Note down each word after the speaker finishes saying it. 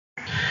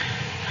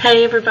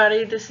Hey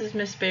everybody, this is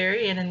Miss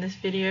Berry, and in this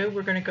video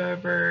we're going to go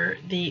over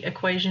the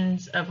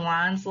equations of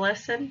lines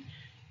lesson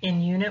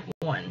in Unit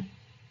 1.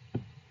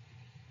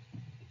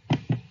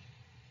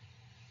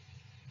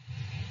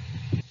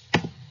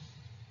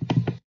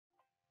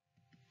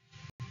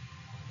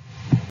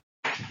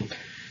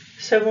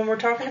 So when we're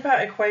talking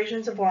about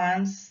equations of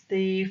lines,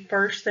 the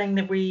first thing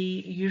that we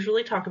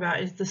usually talk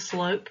about is the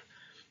slope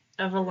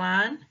of a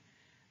line.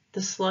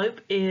 The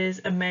slope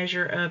is a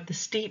measure of the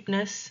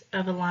steepness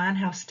of a line,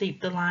 how steep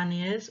the line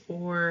is,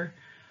 or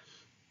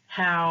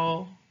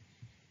how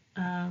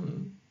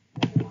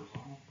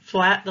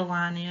flat the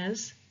line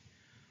is.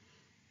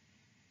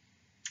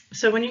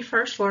 So when you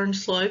first learned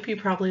slope, you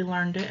probably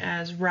learned it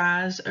as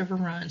rise over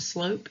run.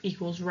 Slope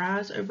equals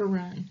rise over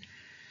run.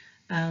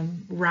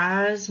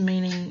 Rise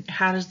meaning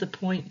how does the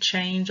point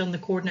change on the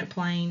coordinate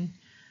plane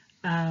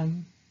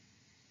when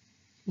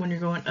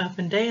you're going up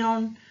and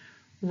down.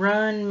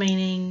 Run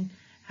meaning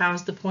how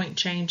is the point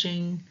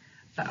changing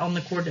on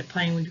the coordinate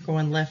plane when you're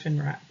going left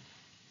and right.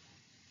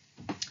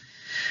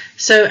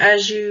 So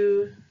as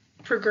you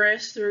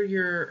progress through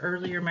your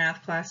earlier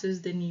math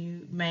classes, then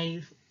you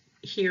may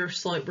hear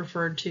slope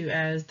referred to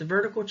as the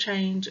vertical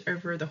change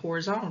over the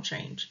horizontal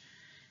change.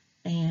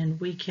 And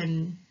we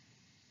can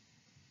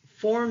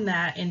form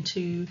that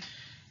into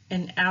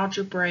an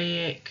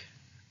algebraic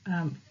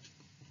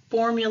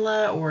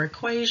formula or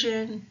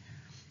equation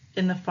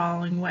in the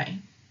following way.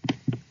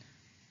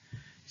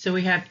 So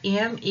we have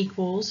m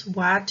equals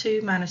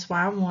y2 minus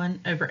y1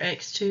 over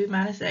x2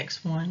 minus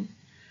x1.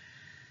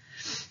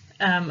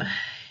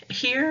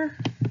 Here,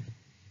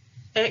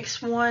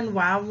 x1,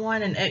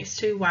 y1, and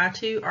x2,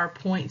 y2 are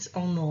points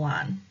on the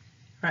line,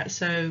 right?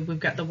 So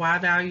we've got the y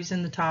values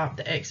in the top,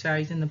 the x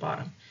values in the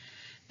bottom.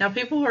 Now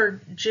people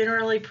are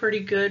generally pretty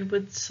good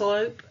with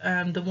slope.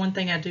 The one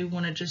thing I do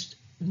want to just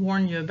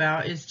warn you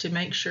about is to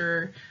make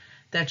sure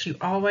that you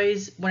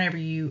always, whenever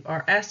you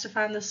are asked to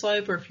find the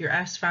slope, or if you're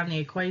asked to find the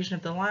equation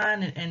of the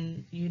line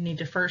and you need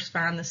to first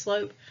find the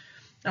slope,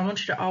 I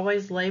want you to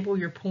always label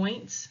your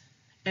points,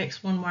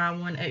 x1,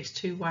 y1,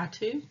 x2,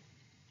 y2.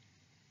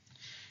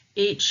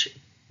 Each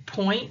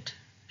point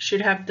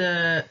should have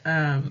the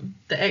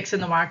x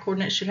and the y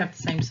coordinates should have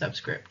the same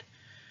subscript,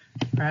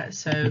 right?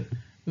 So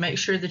make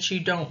sure that you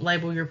don't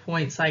label your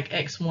points like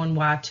x1,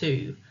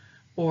 y2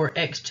 or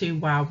x2,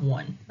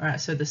 y1, right?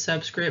 So the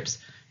subscripts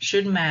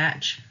should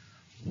match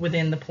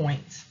within the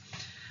points.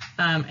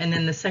 And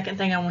then the second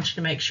thing I want you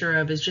to make sure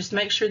of is just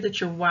make sure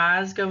that your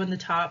y's go in the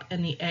top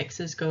and the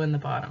x's go in the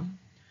bottom.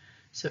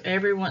 So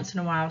every once in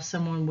a while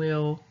someone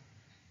will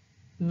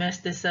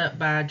mess this up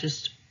by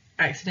just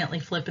accidentally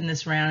flipping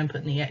this around and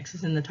putting the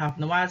x's in the top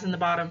and the y's in the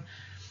bottom.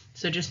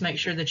 So just make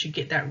sure that you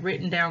get that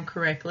written down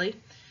correctly.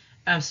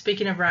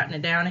 Speaking of writing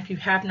it down, if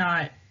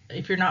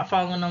you're not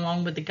following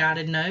along with the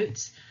guided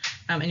notes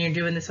and you're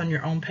doing this on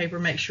your own paper,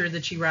 make sure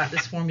that you write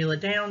this formula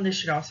down. This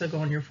should also go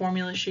on your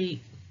formula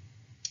sheet.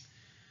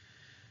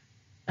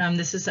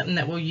 This is something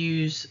that we'll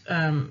use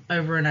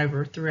over and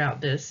over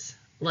throughout this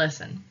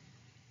lesson.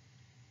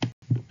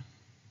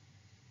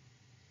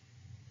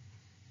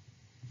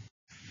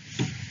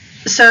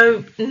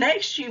 So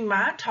next you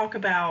might talk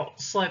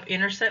about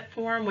slope-intercept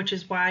form, which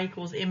is y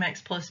equals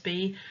mx plus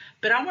b,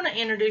 but I want to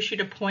introduce you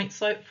to point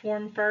slope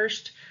form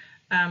first.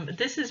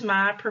 This is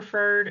my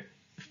preferred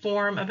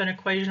form of an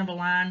equation of a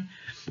line.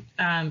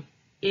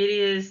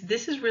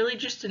 This is really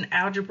just an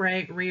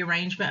algebraic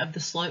rearrangement of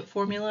the slope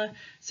formula.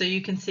 So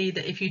you can see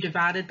that if you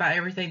divided by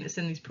everything that's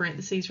in these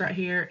parentheses right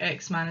here,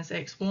 x minus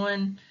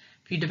x1,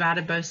 if you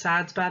divided both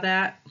sides by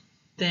that,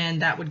 then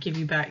that would give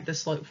you back the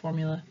slope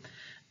formula.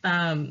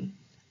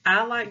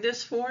 I like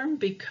this form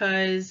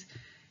because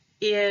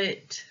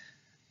it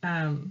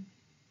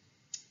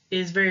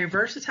is very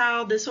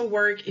versatile. This will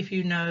work if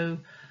you know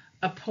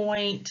a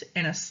point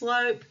and a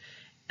slope,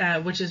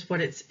 which is what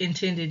its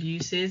intended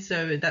use is.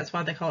 So that's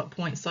why they call it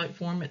point slope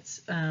form.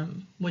 It's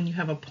when you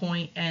have a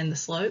point and the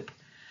slope.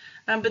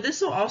 But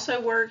this will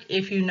also work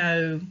if you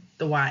know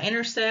the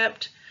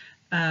y-intercept.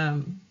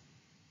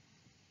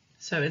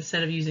 So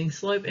instead of using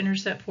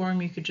slope-intercept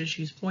form, you could just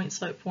use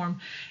point-slope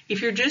form.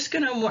 If you're just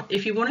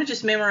if you want to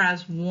just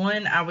memorize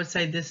one, I would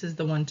say this is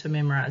the one to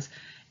memorize.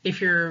 If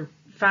you're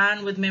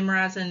fine with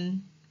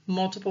memorizing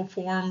multiple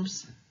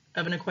forms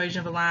of an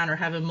equation of a line or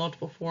having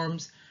multiple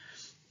forms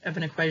of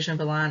an equation of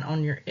a line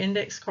on your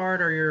index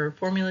card or your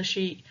formula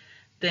sheet,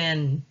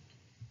 then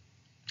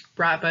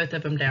write both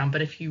of them down.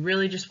 But if you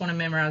really just want to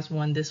memorize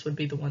one, this would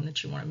be the one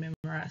that you want to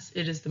memorize.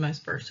 It is the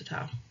most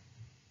versatile.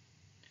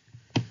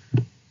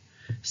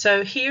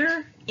 So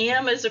here,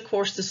 m is of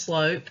course the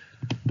slope,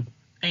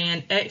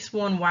 and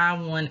x1,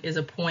 y1 is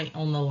a point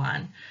on the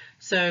line.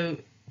 So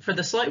for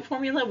the slope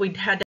formula, we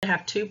had to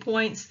have 2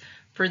 points.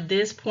 For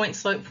this point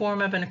slope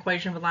form of an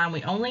equation of a line,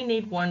 we only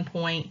need 1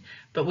 point,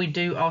 but we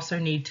do also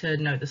need to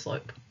know the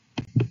slope.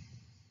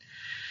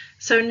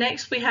 So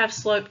next we have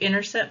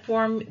slope-intercept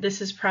form.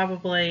 This is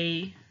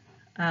probably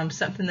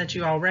something that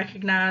you all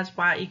recognize,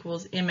 y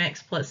equals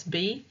mx plus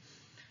b.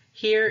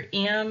 Here,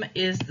 m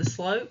is the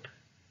slope.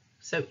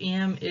 So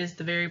m is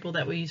the variable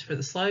that we use for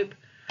the slope.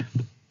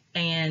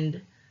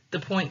 and the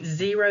point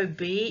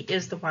 0b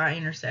is the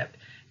y-intercept.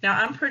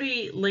 Now I'm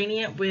pretty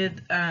lenient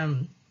with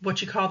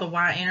what you call the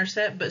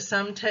y-intercept, but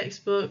some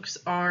textbooks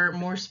are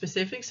more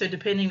specific, so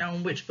depending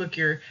on which book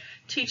you're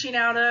teaching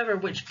out of or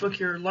which book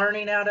you're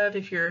learning out of,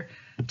 if you're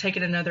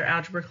taking another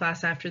algebra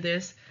class after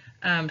this,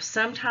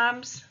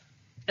 sometimes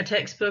a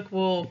textbook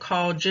will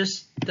call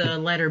just the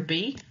letter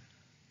B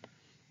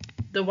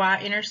the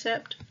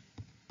y-intercept.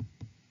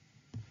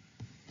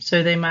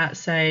 So they might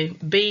say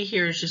B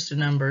here is just a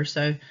number,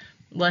 so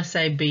let's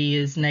say B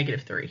is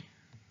 -3.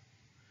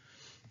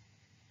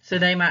 So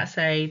they might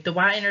say the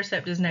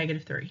y-intercept is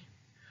 -3.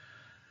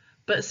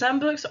 But some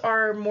books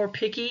are more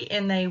picky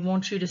and they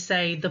want you to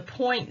say the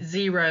point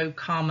 0,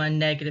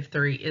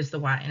 -3 is the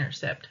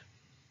y-intercept.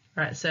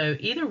 All right, so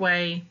either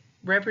way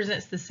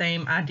represents the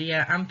same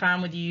idea. I'm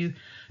fine with you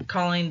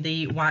calling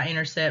the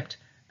y-intercept,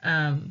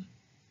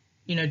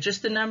 you know,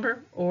 just the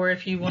number, or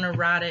if you want to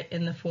write it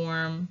in the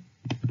form,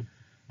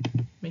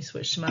 let me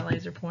switch to my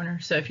laser pointer.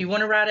 So if you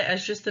want to write it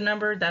as just the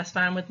number, that's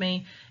fine with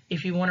me.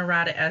 If you want to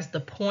write it as the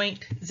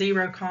point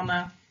 0,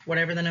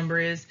 whatever the number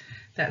is,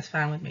 that's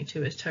fine with me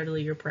too. It's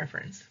totally your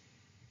preference.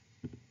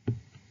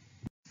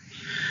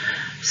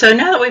 So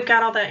now that we've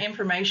got all that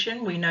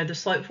information, we know the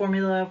slope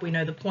formula, we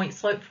know the point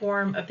slope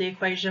form of the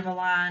equation of a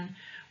line,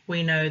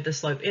 we know the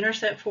slope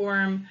intercept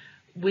form,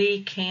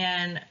 we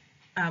can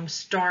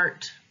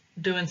start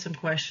doing some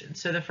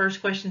questions. So the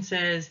first question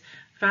says,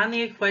 find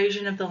the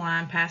equation of the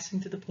line passing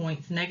through the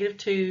points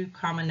 -2,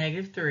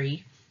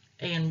 -3,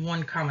 and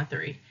 1,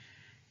 3.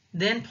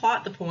 Then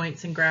plot the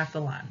points and graph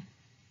the line.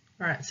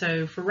 All right,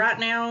 so for right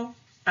now,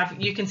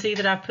 you can see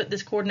that I've put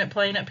this coordinate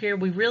plane up here.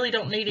 We really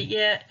don't need it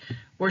yet.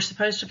 We're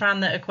supposed to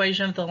find the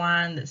equation of the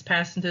line that's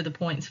passing through the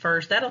points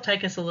first. That'll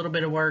take us a little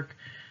bit of work.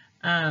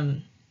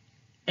 And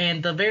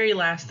the very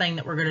last thing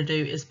that we're going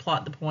to do is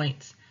plot the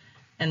points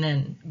and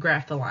then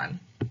graph the line.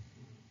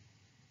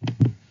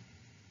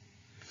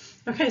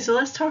 Okay, so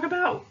let's talk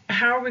about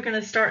how are we going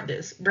to start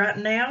this. Right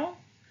now,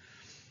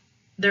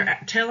 they're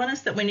telling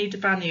us that we need to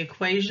find the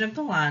equation of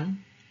the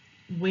line.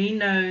 We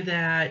know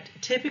that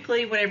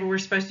typically whenever we're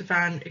supposed to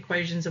find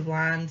equations of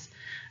lines,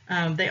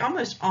 they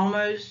almost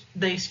always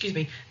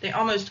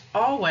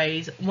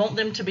want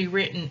them to be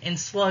written in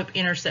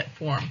slope-intercept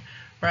form,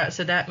 right?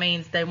 So that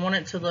means they want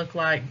it to look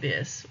like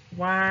this: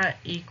 y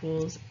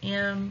equals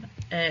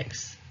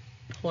mx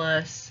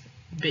plus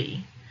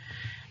b.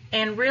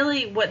 And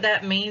really what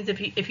that means,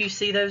 if you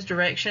see those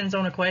directions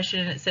on a question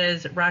and it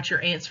says write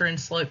your answer in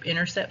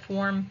slope-intercept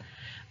form,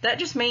 that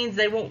just means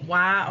they want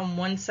y on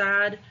one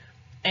side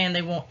and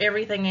they want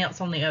everything else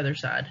on the other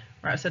side,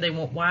 right? So they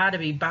want y to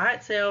be by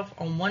itself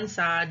on one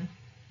side,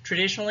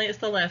 traditionally it's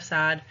the left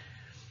side,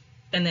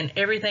 and then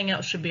everything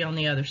else should be on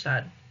the other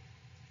side.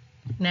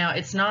 Now,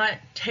 it's not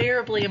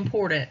terribly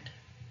important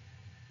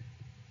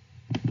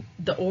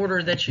the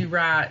order that you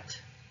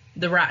write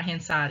the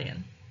right-hand side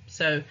in.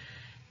 So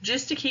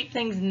just to keep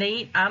things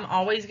neat, I'm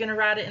always going to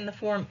write it in the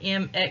form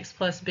mx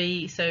plus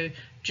b. So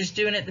just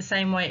doing it the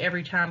same way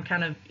every time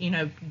kind of, you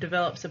know,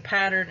 develops a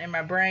pattern in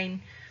my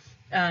brain,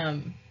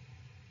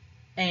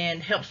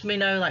 and helps me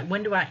know, like,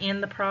 when do I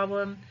end the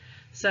problem.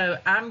 So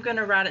I'm going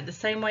to write it the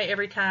same way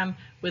every time,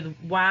 with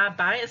y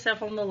by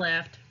itself on the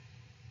left,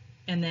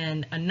 and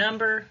then a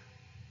number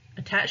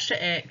attached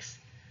to x,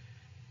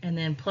 and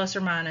then plus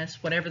or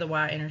minus whatever the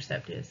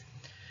y-intercept is.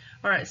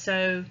 All right,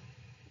 so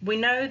we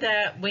know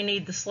that we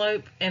need the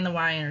slope and the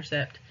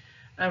y-intercept.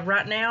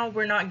 Right now,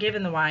 we're not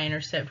given the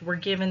y-intercept. We're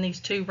given these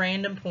two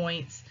random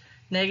points,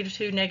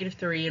 -2,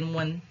 -3, and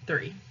 1,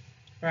 3.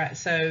 All right,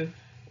 so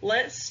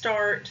let's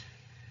start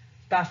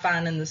by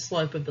finding the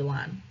slope of the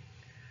line.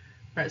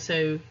 All right,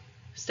 so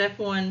step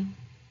 1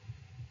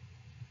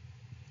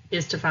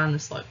 is to find the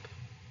slope.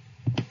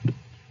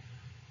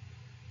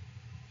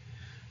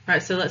 All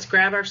right, so let's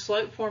grab our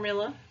slope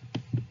formula.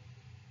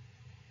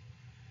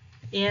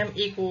 M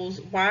equals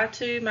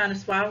y2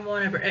 minus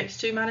y1 over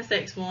x2 minus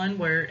x1,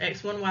 where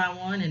x1,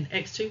 y1, and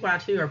x2,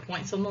 y2 are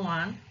points on the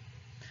line.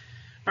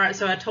 All right,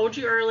 so I told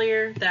you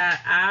earlier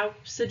that I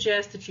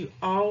suggest that you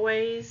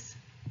always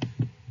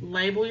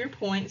label your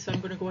points. So I'm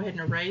going to go ahead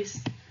and erase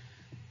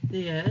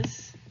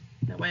this.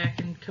 That way I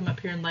can come up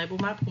here and label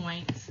my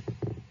points.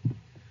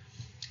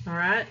 All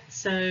right,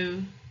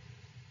 so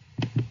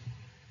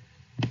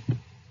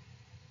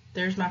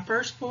there's my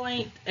first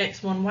point.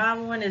 x1,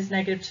 y1 is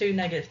 -2,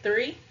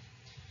 -3.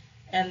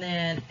 And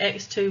then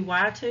x2,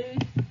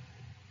 y2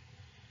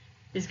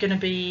 is going to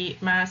be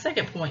my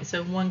second point,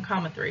 so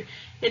 1, 3.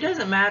 It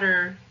doesn't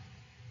matter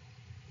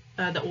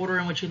the order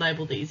in which you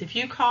label these. If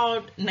you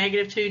called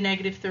 -2,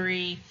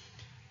 -3,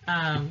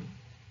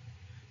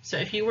 so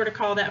if you were to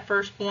call that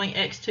first point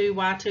x2,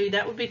 y2,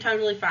 that would be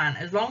totally fine.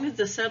 As long as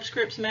the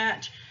subscripts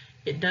match,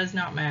 it does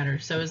not matter.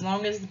 So as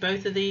long as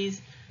both of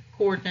these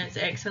coordinates,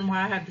 x and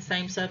y, have the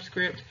same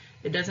subscript,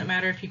 it doesn't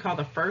matter if you call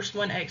the first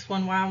one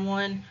x1,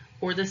 y1,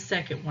 or the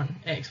second one,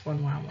 x1,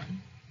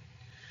 y1.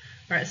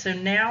 All right, so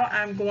now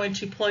I'm going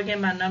to plug in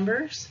my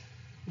numbers.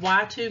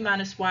 y2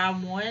 minus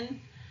y1,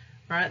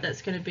 all right,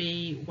 that's going to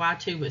be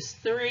y2 was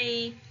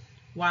 3,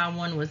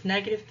 y1 was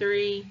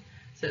 -3,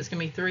 so it's going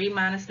to be 3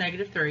 minus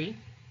 -3.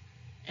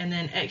 And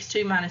then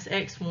x2 minus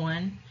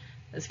x1,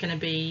 that's going to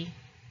be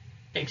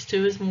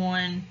x2 is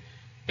 1,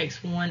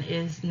 x1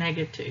 is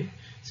 -2.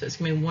 So it's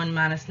going to be 1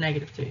 minus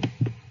 -2.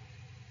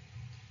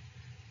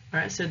 All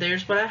right, so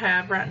there's what I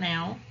have right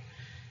now.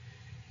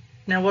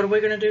 Now what are we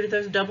going to do to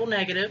those double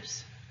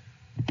negatives?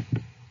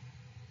 We're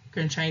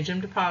going to change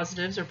them to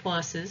positives or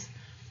pluses.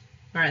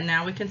 All right,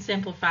 now we can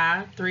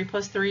simplify. 3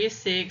 plus 3 is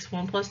 6,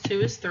 1 plus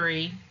 2 is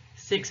 3,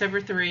 6 over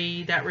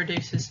 3, that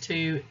reduces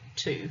to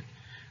 2.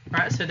 All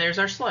right, so there's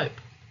our slope.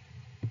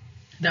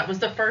 That was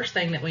the first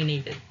thing that we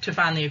needed to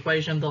find the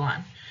equation of the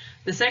line.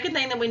 The second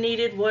thing that we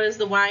needed was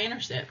the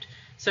y-intercept.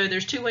 So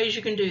there's two ways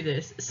you can do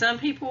this. Some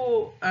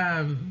people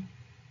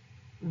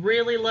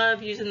really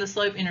love using the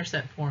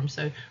slope-intercept form.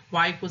 So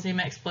y equals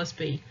mx plus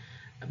b.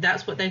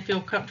 That's what they feel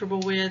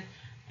comfortable with.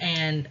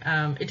 And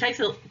it takes,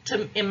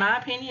 in my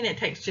opinion, it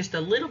takes just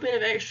a little bit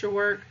of extra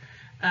work,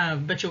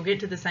 but you'll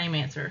get to the same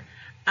answer.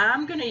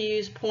 I'm going to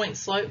use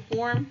point-slope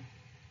form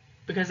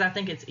because I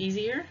think it's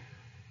easier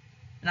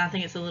and I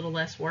think it's a little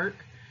less work.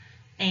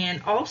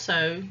 And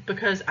also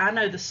because I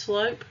know the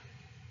slope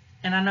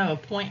and I know a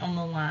point on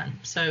the line.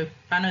 So if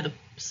I know the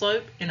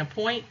slope and a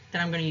point,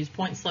 then I'm going to use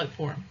point-slope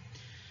form.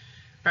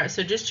 All right,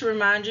 so just to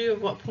remind you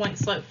of what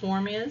point-slope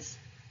form is,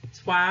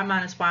 it's y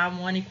minus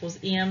y1 equals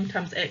m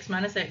times x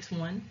minus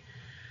x1.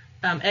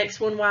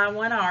 X1,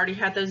 y1, I already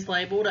had those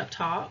labeled up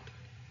top.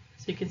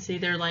 So you can see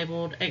they're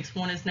labeled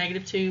x1 is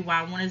 -2,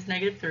 y1 is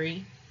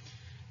 -3.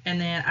 And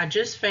then I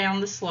just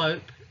found the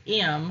slope,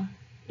 m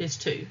is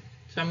 2.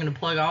 So I'm going to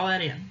plug all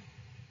that in.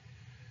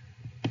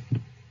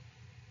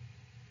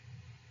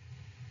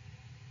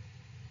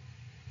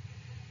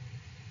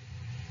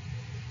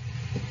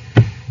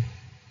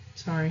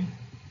 Sorry.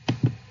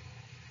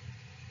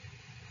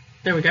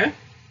 There we go.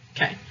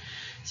 Okay.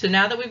 So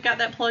now that we've got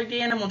that plugged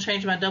in, I'm going to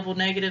change my double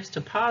negatives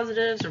to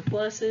positives or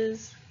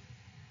pluses.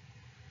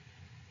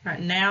 All right,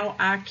 now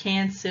I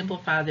can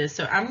simplify this.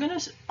 So I'm going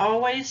to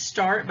always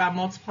start by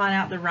multiplying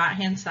out the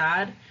right-hand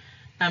side.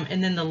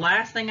 And then the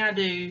last thing I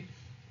do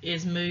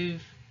is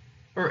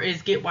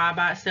get y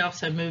by itself,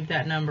 so move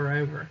that number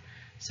over.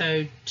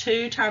 So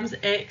 2 times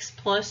x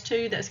plus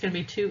 2, that's going to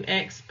be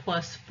 2x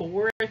plus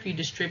 4 if you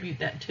distribute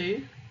that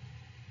 2.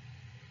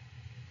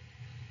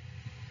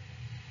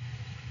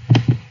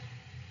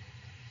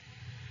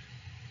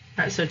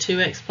 All right, so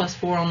 2x plus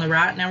 4 on the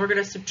right. Now we're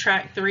going to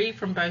subtract 3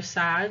 from both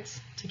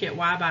sides to get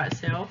y by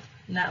itself.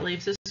 And that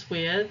leaves us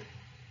with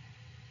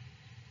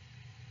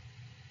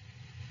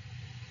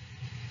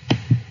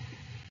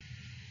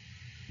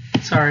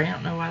sorry, I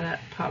don't know why that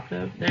popped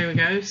up. There we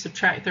go.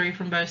 Subtract 3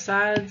 from both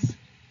sides.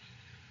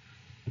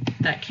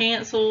 That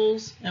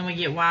cancels, and we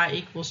get y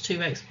equals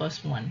 2x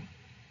plus 1.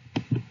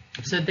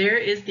 So there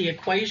is the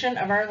equation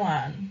of our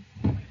line.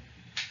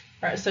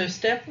 All right, so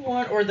step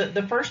one, or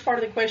the first part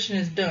of the question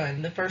is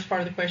done. The first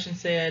part of the question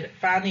said,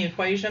 find the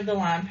equation of the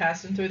line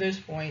passing through those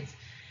points.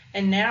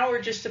 And now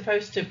we're just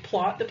supposed to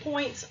plot the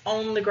points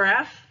on the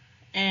graph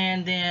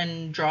and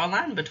then draw a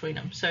line between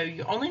them. So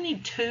you only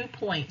need 2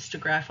 points to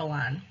graph a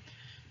line.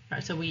 All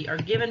right, so we are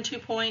given 2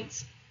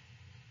 points.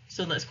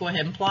 So let's go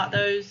ahead and plot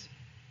those.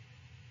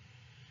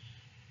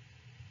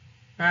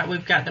 All right,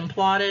 we've got them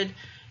plotted.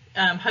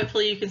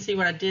 Hopefully you can see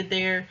what I did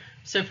there.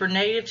 So for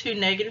 -2,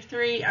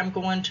 -3, I'm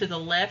going to the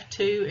left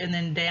 2 and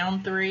then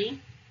down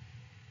 3.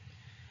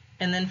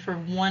 And then for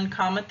 1,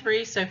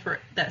 3, so for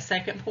that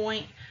second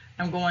point,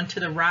 I'm going to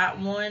the right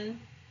 1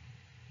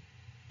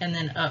 and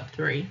then up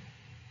 3.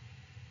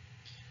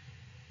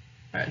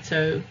 All right,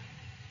 so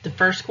the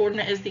first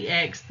coordinate is the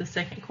x, the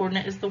second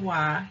coordinate is the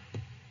y.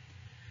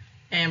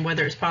 And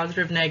whether it's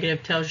positive or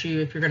negative tells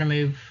you if you're going to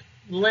move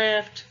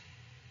left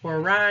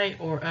or right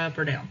or up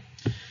or down.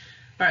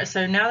 All right,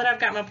 so now that I've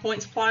got my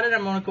points plotted,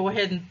 I'm going to go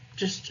ahead and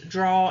just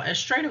draw as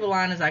straight of a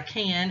line as I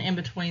can in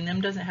between them.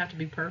 Doesn't have to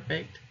be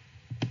perfect.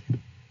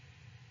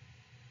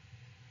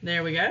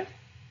 There we go.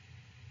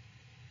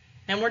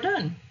 And we're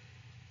done.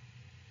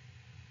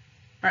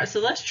 All right, so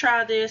let's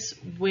try this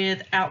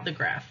without the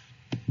graph.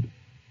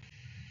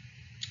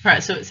 All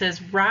right, so it says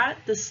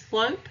write the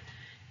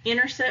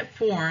slope-intercept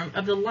form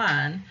of the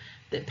line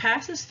that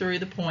passes through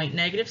the point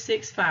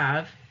 -6,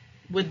 5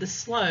 with the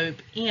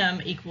slope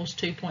m equals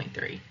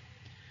 2.3.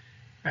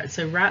 All right,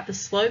 so write the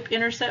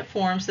slope-intercept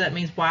form, so that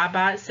means y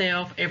by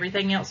itself,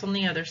 everything else on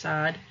the other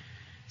side.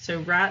 So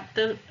write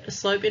the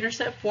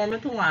slope-intercept form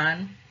of the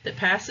line that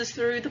passes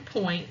through the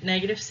point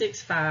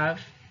 -6,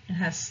 5 and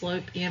has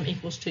slope m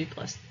equals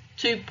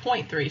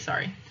 2.3,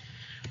 sorry.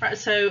 All right,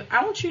 so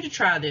I want you to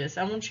try this.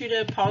 I want you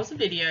to pause the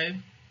video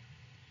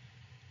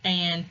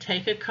and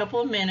take a couple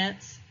of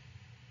minutes,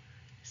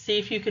 see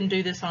if you can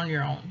do this on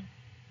your own.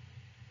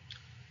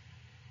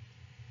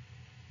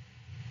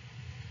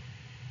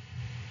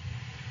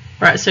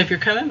 Right, so if you're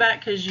coming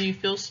back because you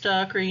feel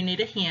stuck or you need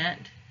a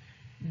hint,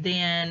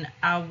 then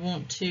I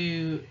would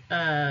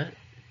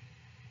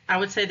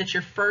say that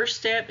your first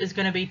step is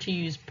going to be to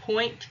use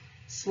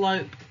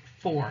point-slope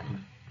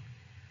form.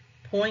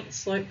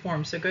 Point-slope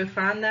form. So go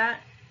find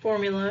that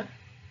formula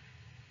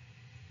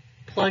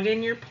plug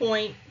in your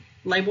point,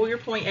 label your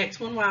point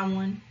x1,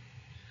 y1,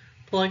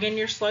 plug in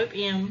your slope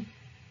m,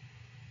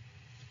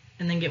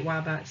 and then get y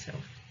by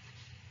itself.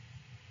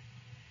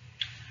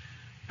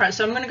 All right,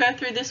 so I'm going to go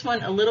through this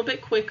one a little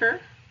bit quicker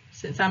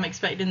since I'm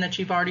expecting that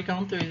you've already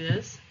gone through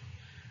this.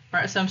 All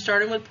right, so I'm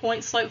starting with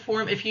point slope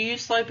form. If you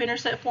use slope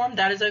intercept form,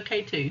 that is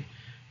okay too.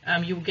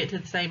 You will get to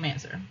the same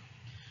answer.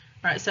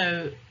 All right,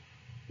 so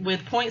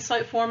with point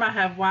slope form, I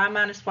have y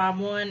minus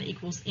y1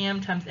 equals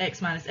m times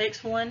x minus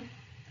x1.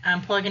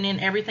 I'm plugging in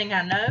everything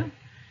I know.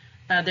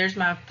 There's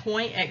my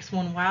point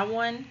x1,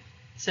 y1.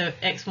 So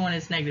x1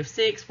 is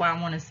 -6,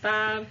 y1 is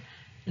 5,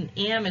 and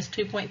m is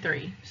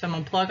 2.3. So I'm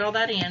going to plug all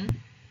that in.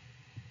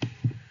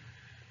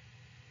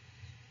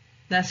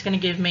 That's going to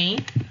give me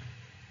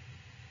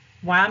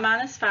y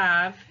minus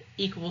 5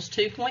 equals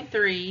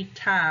 2.3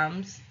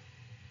 times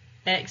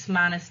x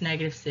minus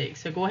 -6.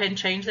 So go ahead and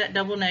change that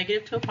double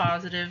negative to a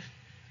positive.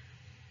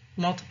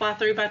 Multiply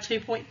through by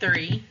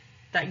 2.3.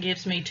 That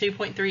gives me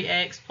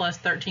 2.3x plus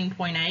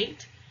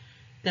 13.8.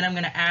 Then I'm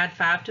going to add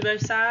 5 to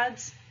both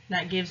sides.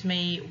 That gives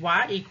me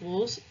y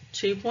equals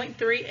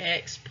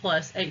 2.3x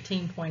plus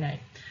 18.8.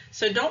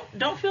 So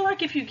don't feel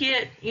like if you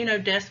get,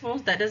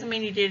 decimals, that doesn't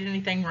mean you did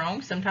anything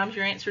wrong. Sometimes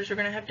your answers are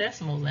going to have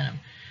decimals in them.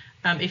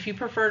 If you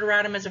prefer to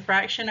write them as a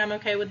fraction, I'm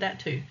okay with that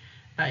too.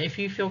 If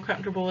you feel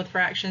comfortable with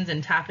fractions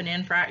and typing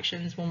in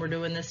fractions when we're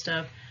doing this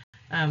stuff,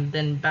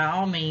 then by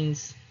all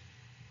means,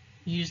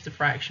 use the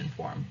fraction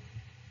form.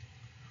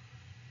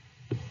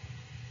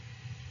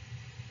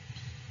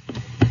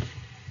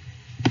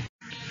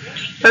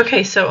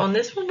 Okay, so on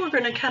this one, we're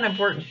going to kind of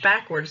work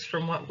backwards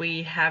from what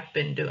we have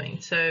been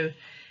doing. So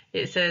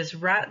it says,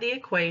 write the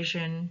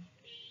equation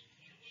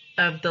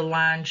of the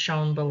line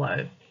shown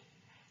below.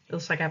 It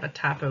looks like I have a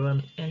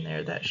typo in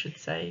there that should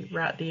say,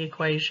 write the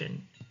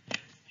equation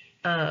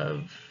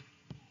of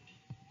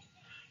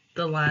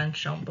the line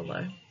shown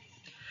below.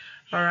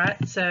 All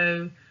right,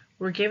 so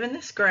we're given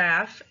this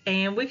graph,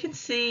 and we can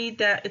see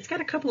that it's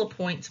got a couple of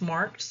points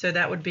marked. So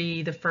that would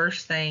be the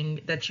first thing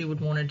that you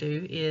would want to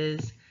do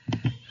is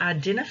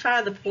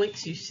identify the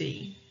points you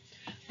see.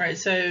 All right,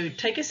 so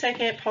take a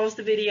second, pause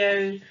the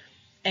video,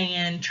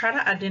 and try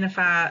to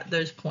identify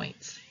those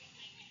points.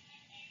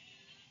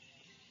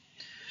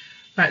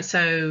 All right,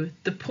 so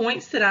the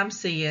points that I'm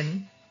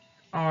seeing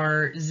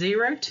are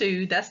 0,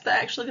 2, that's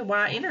actually the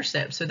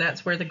y-intercept. So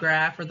that's where the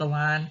graph or the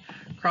line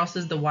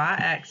crosses the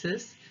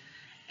y-axis.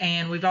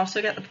 And we've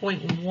also got the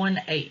point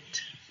 1,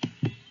 8.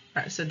 All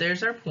right, so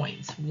there's our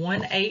points,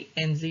 1, 8,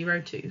 and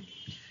 0, 2.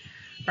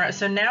 All right,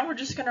 so now we're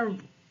just going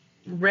to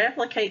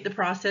replicate the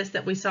process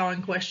that we saw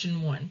in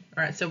question 1.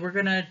 All right, so we're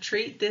going to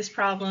treat this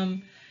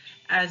problem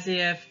as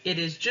if it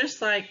is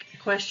just like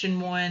question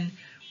 1.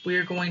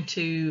 We're going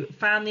to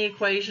find the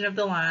equation of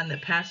the line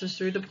that passes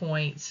through the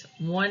points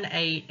 1,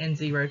 8, and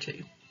 0,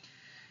 2.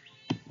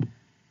 All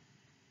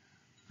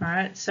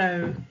right,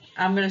 so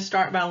I'm going to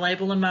start by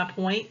labeling my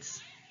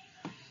points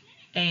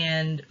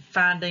and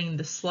finding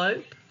the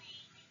slope.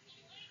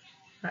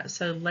 All right,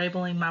 so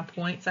labeling my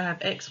points, I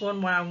have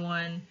x1,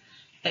 y1,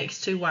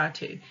 x2,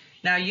 y2.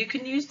 Now you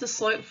can use the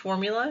slope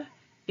formula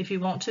if you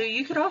want to.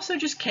 You could also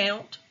just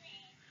count.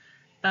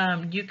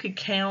 You could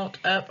count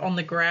up on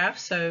the graph.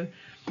 So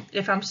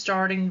if I'm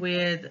starting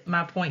with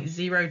my point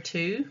 0,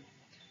 2,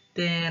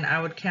 then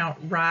I would count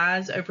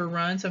rise over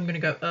run. So I'm going to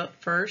go up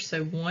first.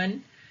 So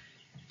 1,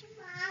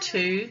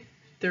 2,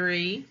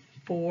 3,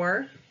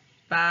 4,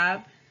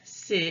 5,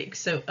 6.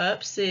 So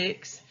up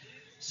 6.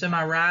 So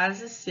my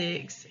rise is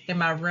 6. And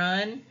my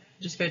run,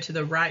 just go to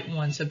the right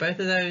one. So both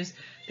of those,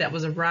 that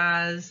was a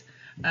rise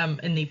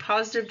in the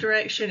positive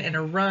direction and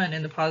a run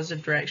in the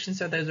positive direction.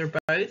 So those are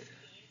both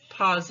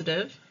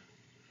positive.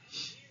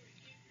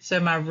 So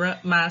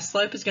my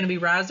slope is going to be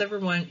rise over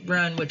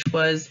run, which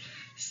was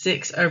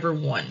 6 over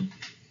 1.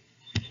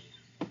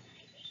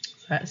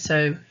 Right,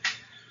 so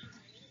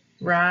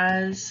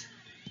rise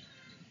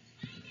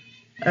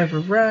over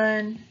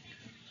run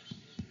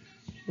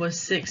was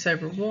 6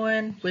 over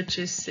 1, which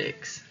is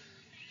 6.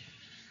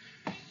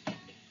 All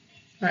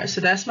right,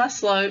 so that's my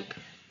slope.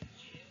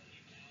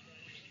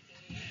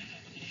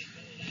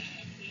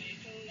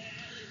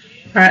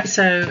 All right,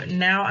 so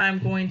now I'm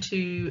going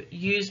to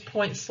use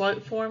point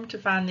slope form to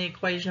find the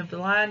equation of the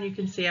line. You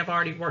can see I've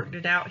already worked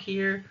it out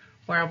here,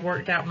 or I've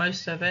worked out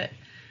most of it.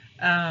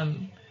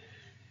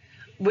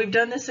 We've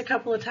done this a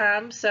couple of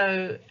times,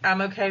 so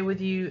I'm okay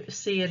with you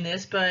seeing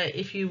this, but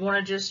if you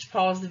want to just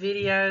pause the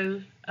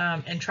video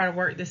and try to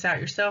work this out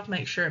yourself,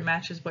 make sure it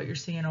matches what you're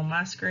seeing on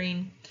my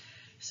screen.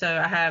 So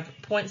I have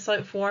point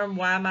slope form,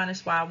 y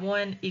minus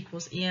y1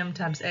 equals m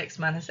times x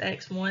minus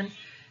x1.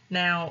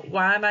 Now,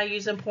 why am I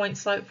using point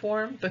slope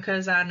form?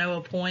 Because I know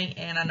a point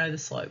and I know the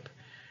slope.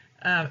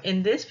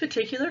 In this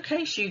particular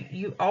case,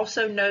 you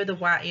also know the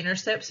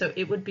y-intercept, so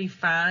it would be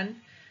fine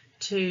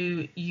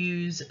to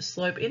use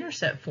slope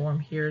intercept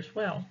form here as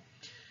well.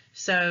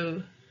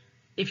 So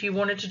if you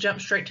wanted to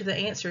jump straight to the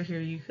answer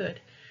here, you could.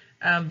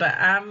 But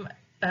I'm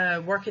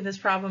working this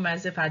problem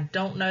as if I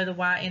don't know the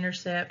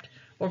y-intercept,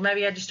 or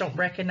maybe I just don't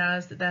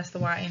recognize that that's the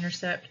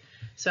y-intercept.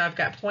 So I've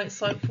got point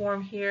slope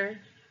form here.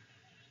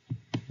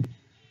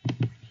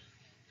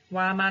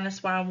 Y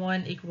minus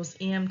y1 equals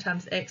m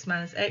times x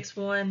minus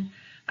x1.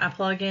 I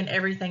plug in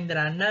everything that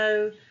I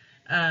know.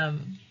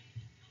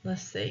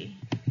 Let's see.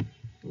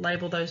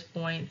 Label those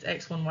points,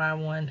 x1,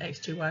 y1,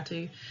 x2,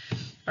 y2.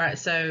 All right,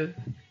 so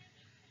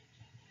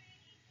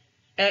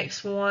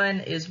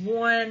x1 is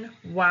 1,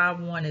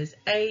 y1 is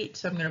 8,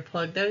 so I'm going to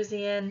plug those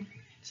in.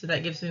 So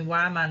that gives me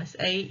y minus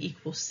 8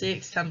 equals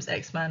 6 times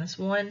x minus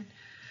 1.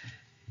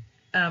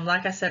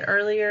 Like I said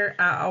earlier,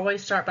 I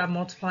always start by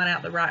multiplying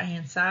out the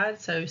right-hand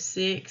side. So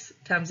 6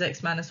 times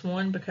x minus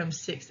 1 becomes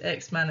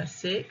 6x minus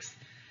 6.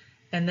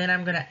 And then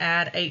I'm going to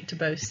add 8 to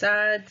both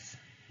sides.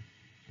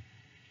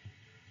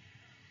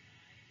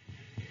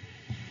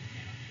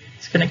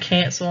 It's going to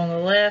cancel on the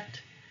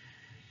left.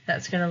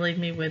 That's going to leave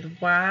me with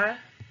y.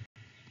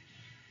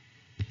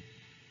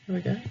 Here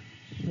we go.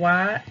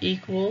 Y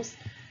equals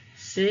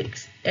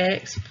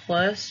 6x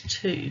plus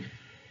 2.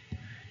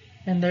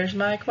 And there's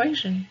my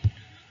equation.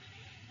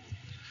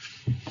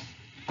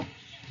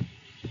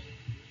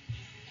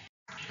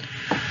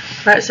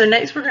 All right, so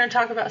next we're going to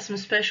talk about some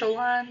special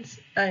lines,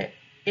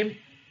 in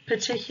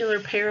particular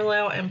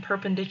parallel and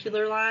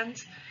perpendicular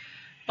lines.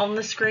 On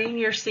the screen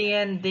you're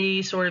seeing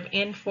the sort of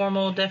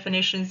informal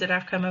definitions that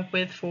I've come up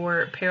with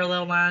for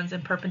parallel lines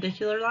and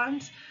perpendicular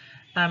lines,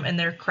 and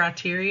their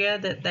criteria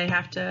that they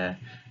have to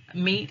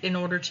meet in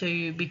order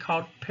to be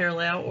called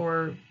parallel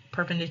or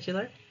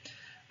perpendicular.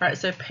 All right,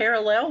 so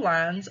parallel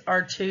lines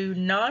are two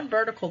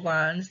non-vertical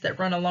lines that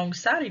run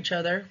alongside each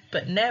other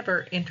but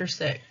never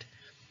intersect.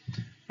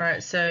 All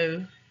right,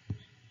 so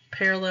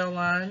parallel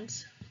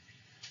lines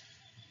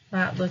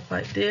might look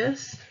like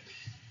this.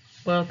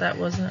 Well, that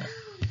wasn't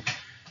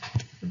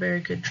a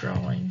very good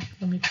drawing.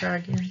 Let me try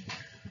again.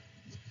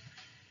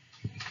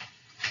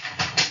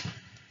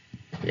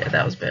 Yeah,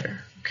 that was better.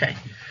 Okay,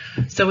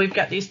 so we've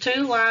got these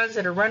two lines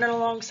that are running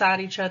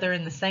alongside each other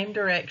in the same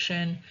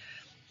direction,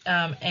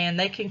 and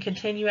they can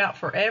continue out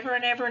forever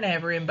and ever and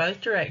ever in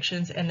both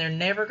directions, and they're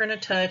never going to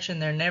touch and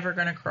they're never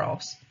going to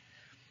cross.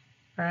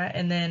 All right,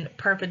 and then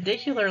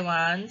perpendicular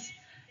lines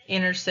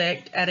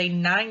intersect at a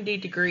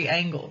 90-degree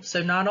angle.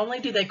 So not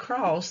only do they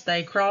cross at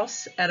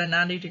a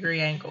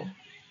 90-degree angle.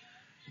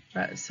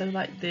 Right, so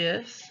like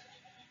this,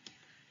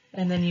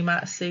 and then you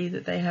might see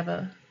that they have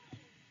a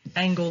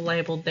angle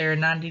labeled there, a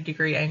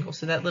 90-degree angle.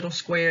 So that little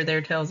square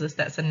there tells us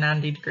that's a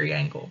 90-degree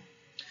angle.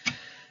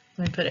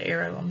 Let me put an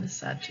arrow on this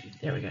side too.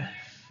 There we go.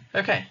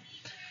 Okay,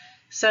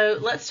 so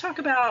let's talk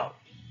about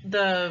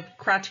the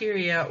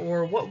criteria,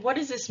 or what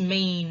does this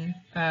mean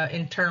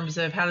in terms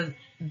of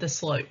the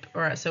slope.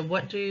 All right, so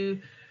what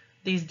do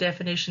these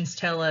definitions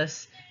tell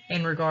us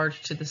in regards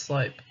to the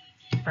slope?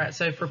 All right,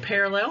 so for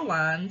parallel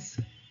lines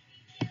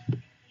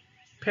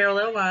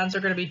are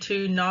going to be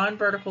two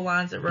non-vertical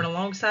lines that run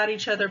alongside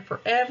each other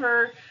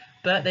forever,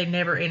 but they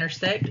never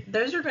intersect.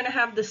 Those are going to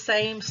have the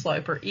same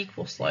slope or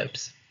equal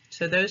slopes.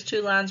 So those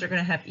two lines are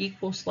going to have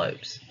equal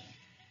slopes.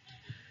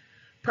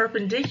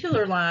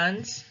 Perpendicular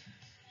lines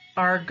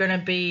are going to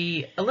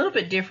be a little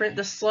bit different.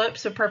 The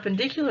slopes of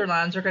perpendicular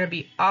lines are going to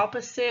be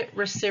opposite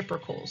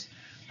reciprocals.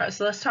 All right,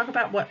 so let's talk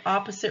about what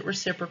opposite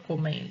reciprocal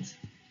means.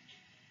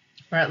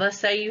 All right, let's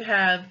say you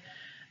have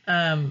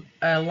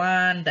a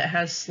line that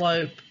has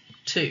slope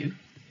 2.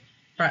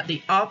 All right,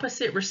 the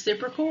opposite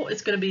reciprocal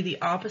is going to be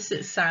the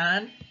opposite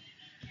sign.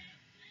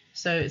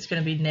 So it's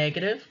going to be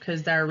negative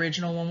because the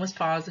original one was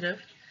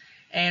positive.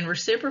 And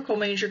reciprocal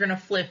means you're going to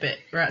flip it,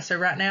 right? So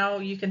right now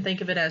you can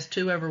think of it as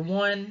 2 over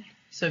 1.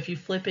 So if you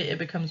flip it, it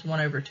becomes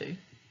 1 over 2.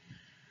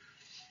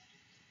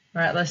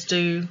 All right, let's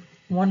do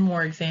one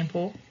more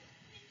example.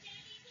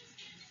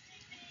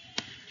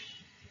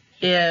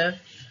 If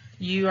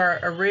you are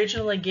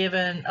originally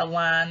given a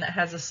line that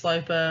has a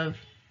slope of,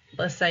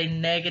 let's say,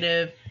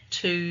 negative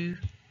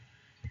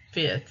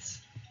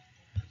 2/5,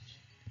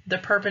 the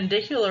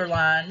perpendicular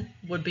line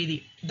would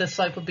be the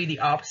slope would be the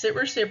opposite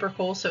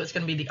reciprocal, so it's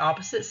going to be the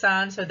opposite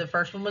sign. So the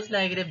first one was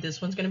negative,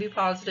 this one's going to be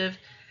positive,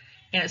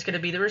 and it's going to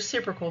be the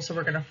reciprocal, so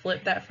we're going to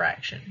flip that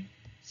fraction.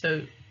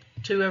 So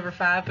 2 over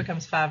 5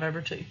 becomes 5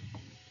 over 2.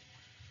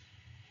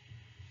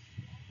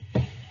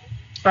 All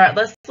right,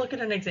 let's look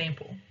at an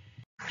example.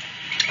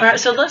 All right,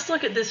 so let's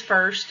look at this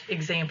first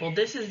example.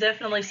 This is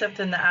definitely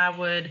something that I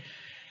would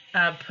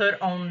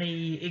put on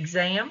the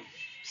exam.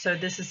 So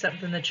this is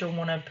something that you'll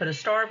want to put a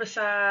star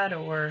beside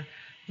or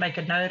make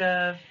a note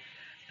of.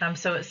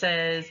 So it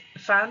says,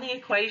 find the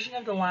equation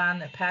of the line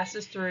that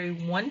passes through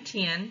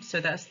 110,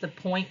 so that's the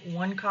point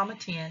 1,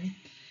 10,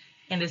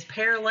 and is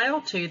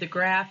parallel to the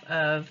graph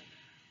of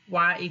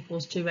y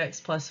equals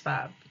 2x plus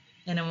 5.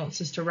 And it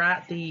wants us to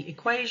write the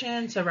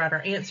equation, so write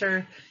our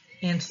answer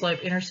in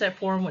slope-intercept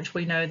form, which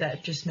we know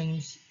that just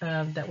means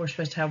that we're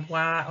supposed to have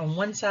y on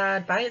one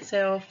side by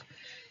itself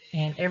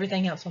and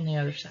everything else on the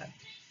other side.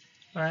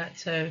 All right,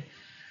 so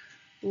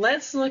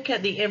let's look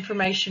at the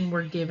information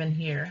we're given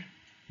here.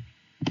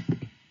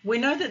 We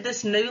know that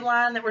this new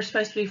line that we're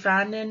supposed to be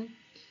finding is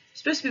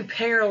supposed to be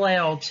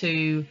parallel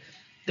to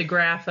the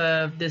graph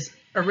of this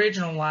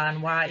original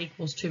line, y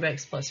equals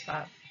 2x plus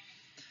 5.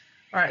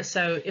 All right,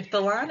 so if the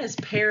line is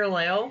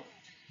parallel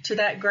to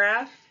that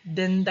graph,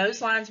 then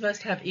those lines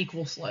must have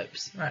equal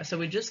slopes. All right, so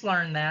we just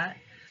learned that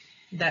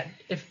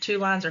if two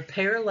lines are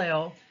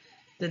parallel,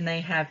 then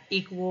they have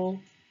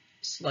equal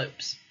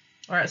slopes.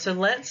 All right, so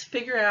let's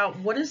figure out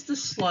what is the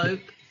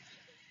slope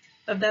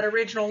of that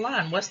original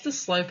line. What's the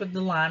slope of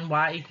the line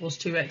y equals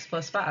 2x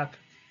plus 5?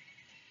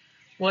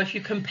 Well, if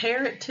you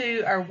compare it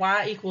to our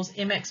y equals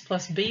mx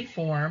plus b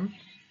form,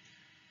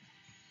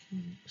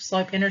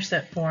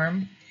 slope-intercept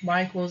form,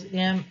 y equals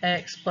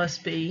mx plus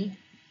b,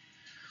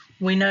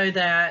 we know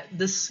that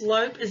the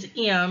slope is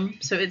m,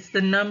 so it's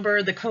the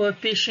number, the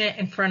coefficient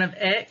in front of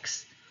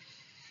x.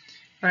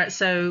 All right,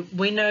 so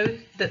we know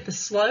that the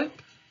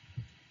slope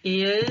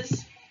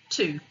is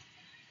 2.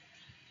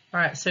 All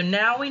right, so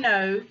now we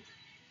know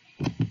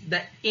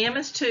that m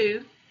is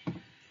 2.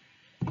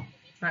 All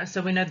right,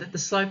 so we know that the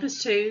slope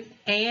is 2,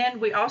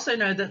 and we also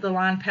know that the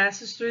line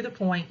passes through the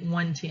point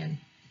 110.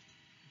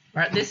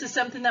 All right, this is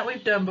something that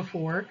we've done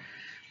before.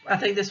 I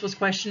think this was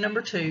question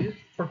number 2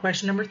 or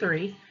question number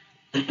 3.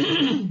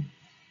 All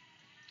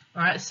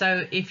right,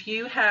 so if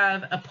you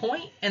have a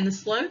point and the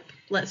slope,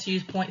 let's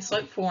use point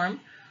slope form.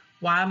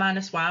 Y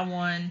minus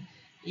y1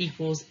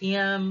 equals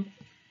m.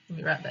 Let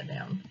me write that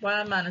down.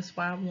 Y minus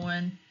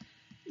y1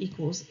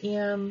 equals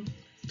m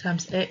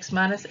times x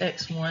minus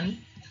x1.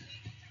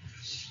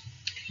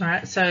 All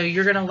right, so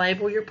you're going to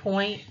label your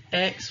point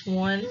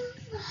x1,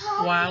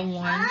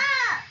 y1.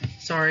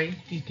 Sorry,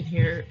 you can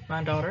hear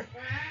my daughter.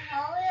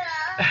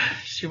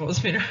 She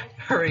wants me to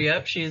hurry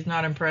up. She is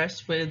not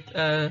impressed with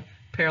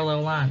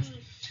parallel lines.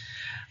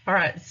 All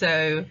right,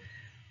 so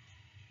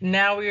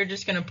now we are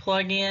just going to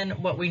plug in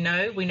what we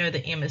know. We know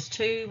that m is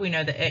 2, we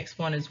know that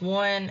x1 is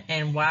 1,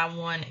 and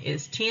y1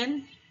 is 10.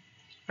 All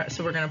right,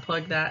 so we're going to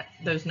plug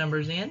those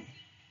numbers in.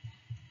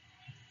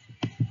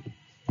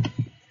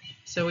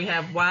 So we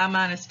have y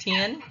minus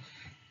 10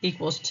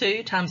 equals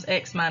 2 times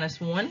x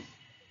minus 1.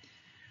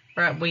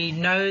 All right, we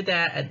know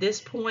that at this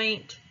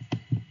point,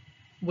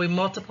 we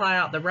multiply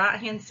out the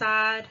right-hand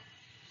side.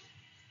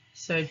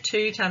 So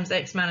 2 times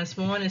x minus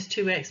 1 is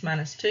 2x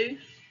minus 2.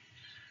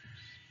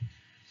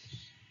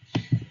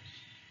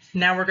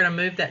 Now we're going to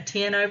move that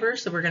 10 over,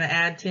 so we're going to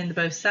add 10 to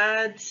both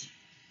sides.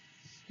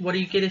 What do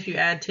you get if you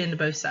add 10 to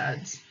both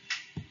sides?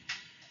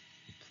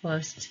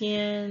 Plus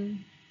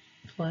 10,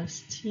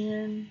 plus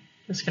 10.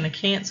 It's going to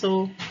cancel.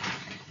 All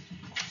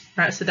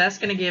right, so that's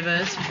going to give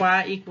us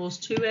y equals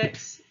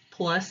 2x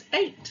plus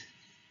 8.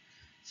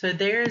 So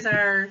there's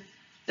our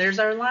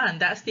line.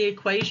 That's the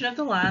equation of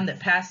the line that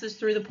passes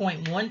through the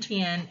point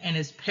 110 and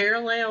is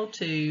parallel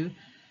to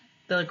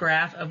the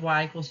graph of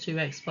y equals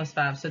 2x plus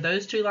 5. So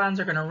those two lines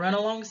are going to run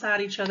alongside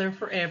each other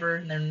forever,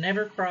 and they'll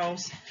never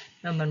cross,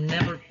 and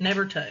they'll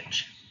never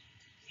touch.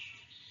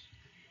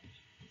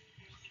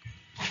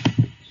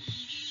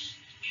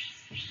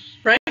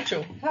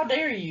 Rachel, how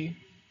dare you?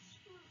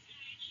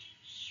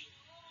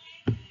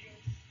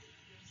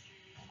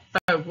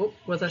 Oh, whoop,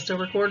 was I still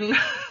recording?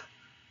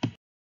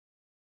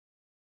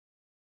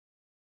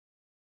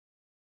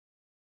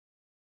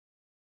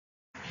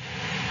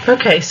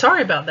 Okay,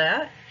 sorry about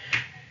that.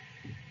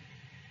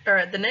 All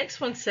right, the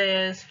next one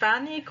says,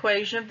 find the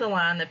equation of the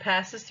line that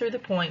passes through the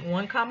point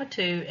 1,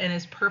 2 and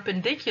is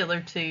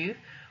perpendicular to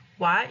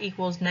y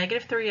equals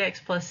negative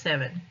 3x plus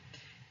 7.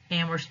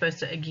 And we're supposed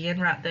to, again,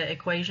 write the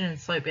equation in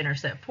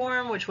slope-intercept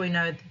form, which we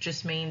know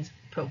just means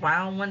put y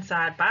on one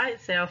side by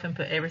itself and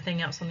put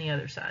everything else on the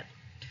other side.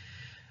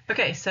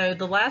 Okay, so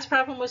the last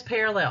problem was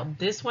parallel.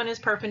 This one is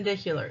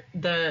perpendicular.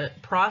 The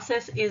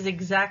process is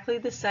exactly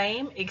the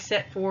same,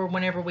 except for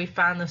whenever we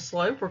find the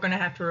slope, we're going to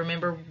have to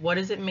remember what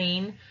does it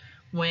mean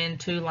when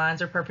two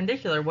lines are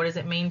perpendicular. What does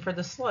it mean for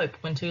the slope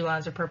when two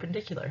lines are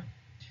perpendicular?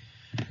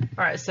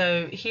 All right,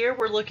 so here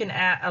we're looking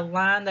at a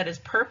line that is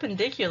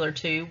perpendicular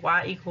to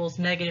y equals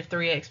negative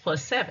 3x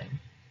plus 7.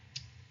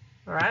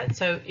 All right,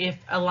 so if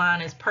a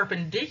line is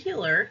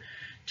perpendicular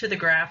to the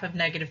graph of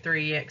negative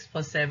 3x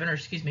plus 7, or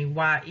excuse me,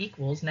 y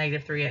equals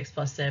negative 3x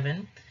plus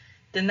 7,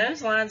 then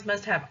those lines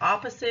must have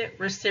opposite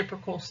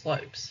reciprocal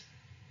slopes.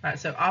 All right,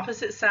 so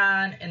opposite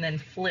sign and then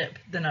flip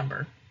the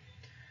number.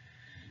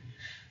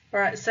 All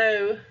right,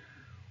 so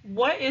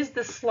what is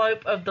the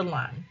slope of the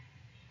line?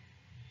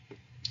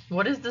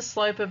 What is the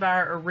slope of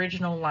our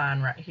original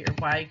line right here?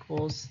 Y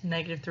equals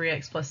negative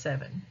 3x plus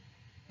 7.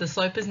 The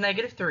slope is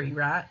negative 3,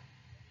 right?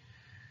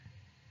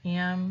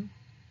 M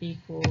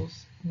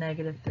equals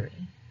negative 3.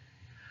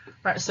 All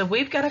right, so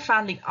we've got to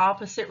find the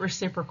opposite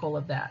reciprocal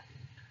of that.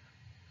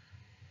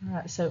 All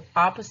right, so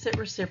opposite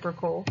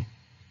reciprocal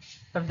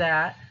of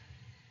that.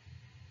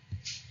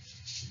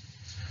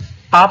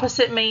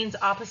 Opposite means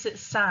opposite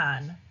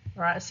sign.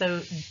 All right, so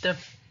the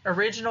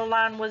original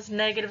line was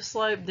negative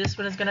slope. This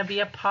one is going to be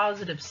a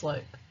positive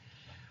slope.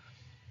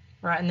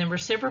 Right, and then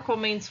reciprocal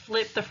means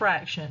flip the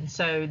fraction.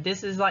 So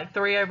this is like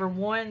 3 over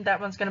 1. That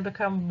one's going to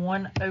become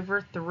 1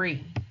 over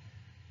 3.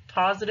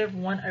 Positive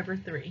 1 over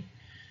 3.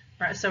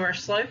 All right, so our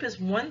slope is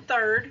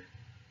 1/3.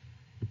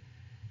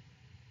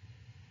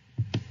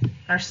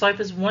 Our slope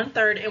is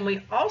 1/3, and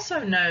we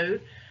also know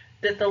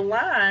that the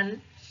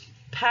line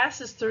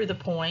passes through the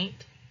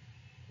point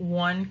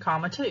 1, 2.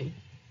 I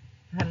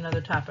had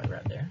another typo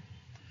right there.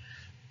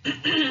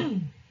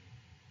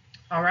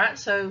 All right,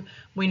 so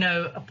we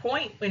know a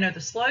point, we know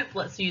the slope.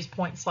 Let's use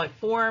point slope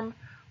form.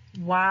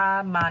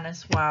 Y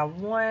minus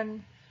y1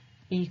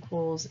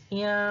 equals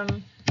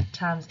m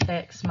times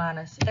x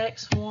minus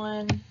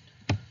x1.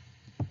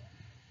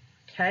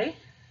 Okay,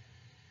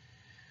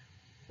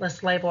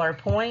 let's label our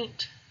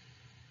point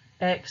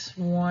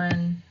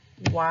x1,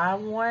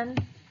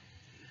 y1.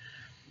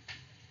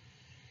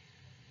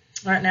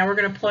 All right, now we're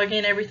going to plug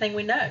in everything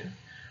we know.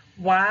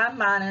 Y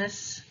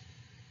minus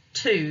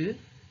 2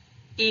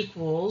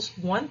 equals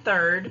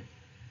 1/3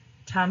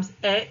 times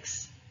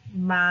x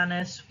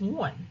minus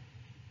 1.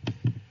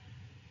 All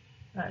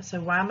right, so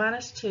y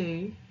minus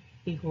 2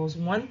 equals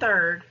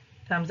 1/3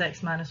 times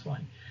x minus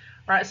 1.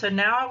 All right, so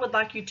now I would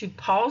like you to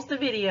pause the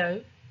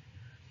video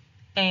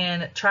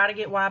and try to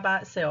get y by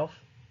itself.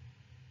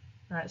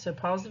 All right, so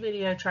pause the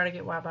video, try to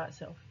get y by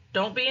itself.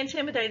 Don't be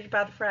intimidated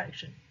by the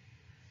fraction.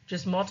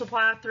 Just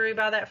multiply through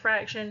by that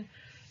fraction.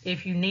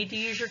 If you need to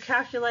use your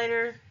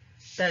calculator,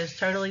 that is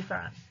totally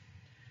fine.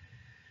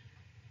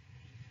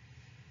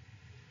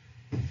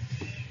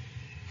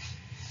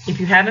 If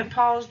you haven't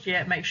paused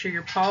yet, make sure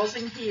you're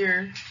pausing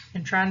here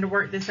and trying to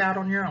work this out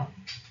on your own.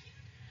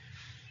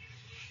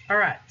 All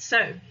right, so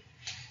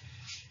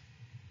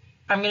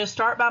I'm going to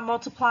start by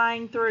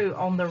multiplying through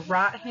on the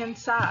right-hand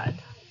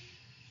side.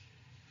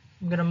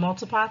 I'm going to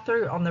multiply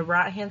through on the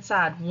right-hand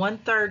side.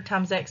 1/3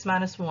 times x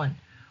minus 1.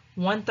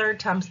 1/3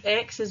 times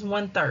x is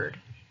 1/3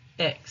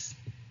 x.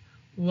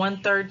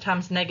 1/3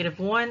 times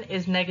 -1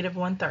 is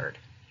 -1/3.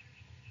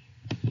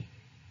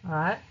 All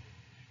right.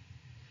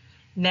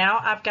 Now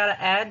I've got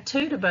to add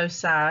 2 to both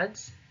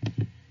sides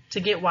to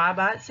get y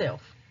by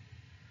itself.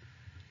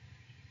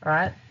 All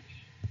right.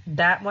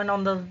 That one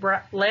on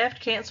the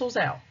left cancels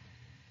out.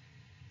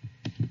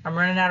 I'm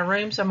running out of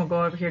room, so I'm going to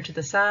go over here to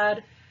the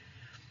side.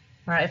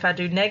 All right, if I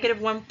do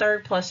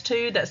 -1/3 plus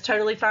 2, that's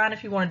totally fine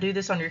if you want to do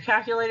this on your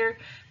calculator.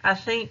 I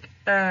think,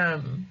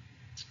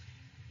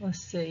 let's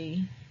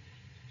see,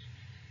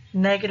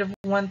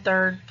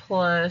 -1/3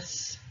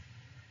 plus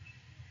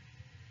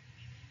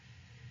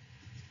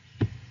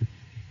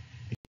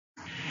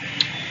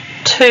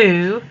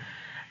 2.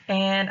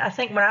 And I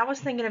think when I was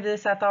thinking of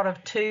this, I thought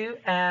of 2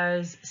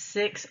 as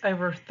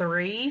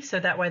 6/3, so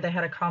that way they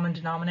had a common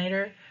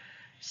denominator.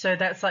 So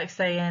that's like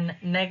saying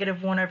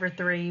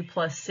 -1/3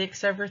 plus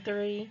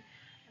 6/3.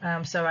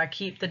 So I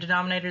keep the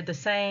denominator the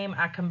same.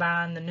 I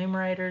combine the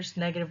numerators.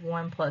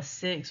 -1 plus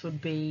 6 would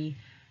be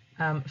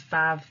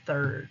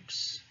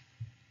 5/3.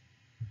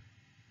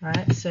 All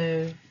right,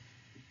 so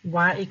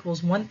y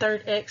equals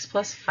 1/3 x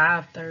plus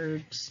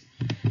 5/3.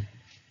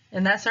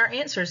 And that's our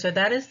answer. So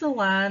that is the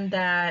line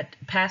that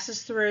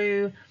passes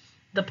through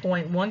the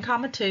point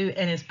 1, 2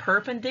 and is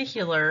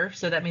perpendicular.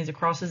 So that means it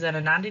crosses at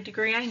a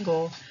 90-degree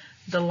angle.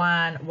 The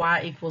line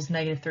y equals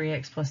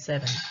 -3x plus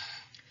 7.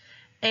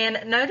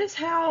 And notice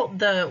how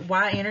the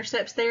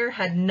y-intercepts there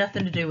had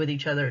nothing to do with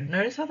each other.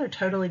 Notice how they're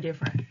totally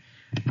different.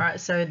 All right,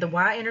 so the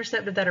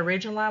y-intercept of that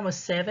original line was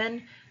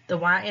 7. The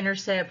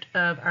y-intercept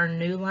of our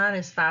new line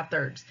is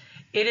 5/3.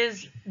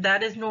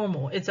 That is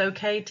normal. It's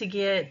okay to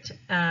get,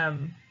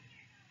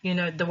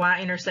 the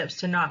y-intercepts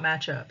to not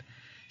match up.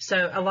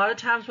 So a lot of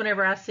times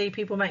whenever I see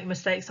people make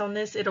mistakes on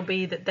this, it'll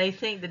be that they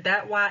think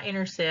that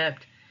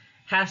y-intercept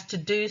has to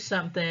do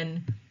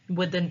something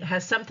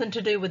has something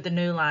to do with the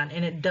new line,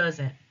 and it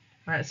doesn't.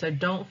 All right, so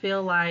don't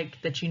feel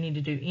like that you need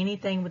to do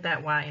anything with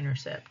that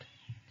y-intercept.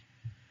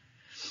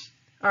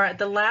 All right,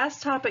 the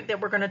last topic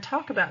that we're going to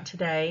talk about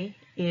today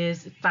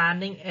is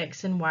finding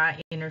x and y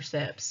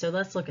intercepts. So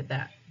let's look at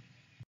that.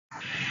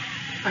 All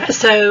right,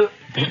 so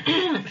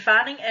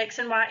finding x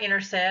and y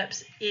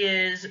intercepts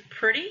is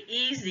pretty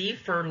easy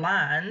for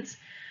lines.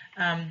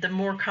 The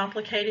more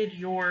complicated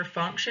your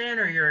function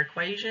or your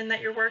equation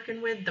that you're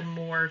working with, the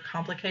more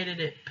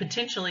complicated it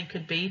potentially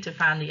could be to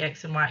find the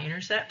x and y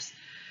intercepts.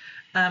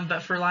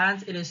 But for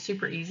lines, it is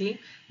super easy.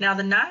 Now,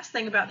 the nice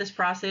thing about this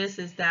process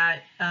is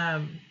that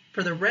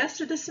for the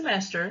rest of the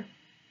semester,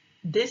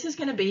 this is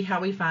going to be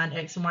how we find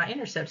x and y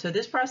intercepts. So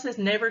this process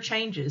never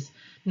changes,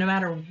 no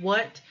matter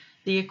what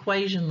the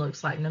equation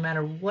looks like, no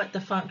matter what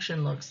the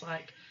function looks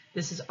like.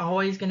 This is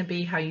always going to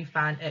be how you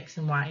find x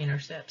and y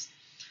intercepts.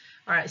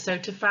 All right, so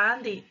to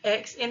find the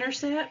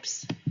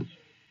x-intercepts,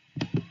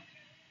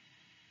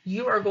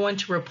 you are going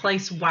to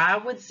replace y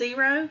with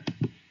 0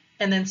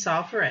 and then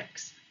solve for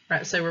x. All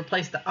right, so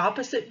replace the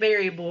opposite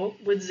variable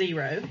with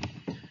 0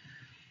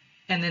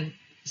 and then,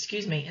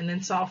 and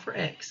then solve for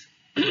x.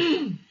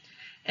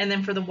 And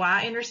then for the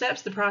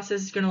y-intercepts, the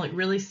process is going to look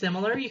really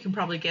similar. You can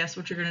probably guess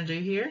what you're going to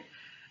do here.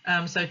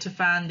 So to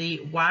find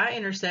the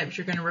y-intercepts,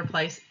 you're going to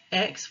replace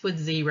x with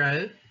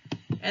 0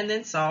 and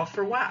then solve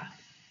for y.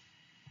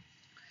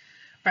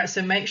 All right,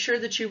 so make sure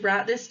that you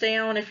write this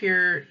down if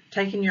you're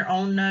taking your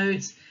own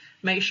notes.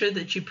 Make sure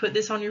that you put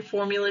this on your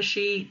formula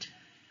sheet.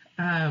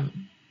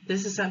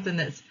 This is something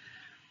that's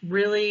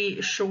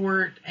really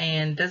short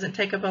and doesn't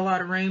take up a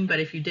lot of room, but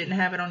if you didn't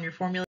have it on your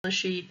formula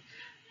sheet,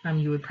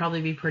 you would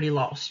probably be pretty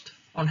lost.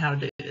 on how to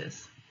do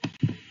this.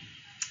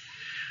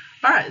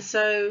 All right,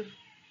 so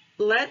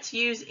let's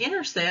use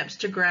intercepts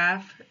to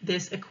graph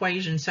this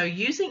equation. So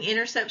using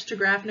intercepts to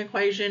graph an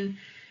equation,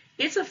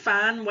 it's a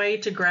fine way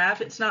to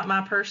graph. It's not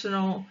my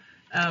personal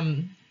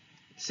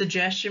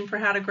suggestion for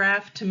how to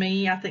graph. To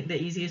me, I think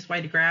the easiest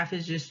way to graph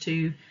is just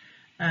to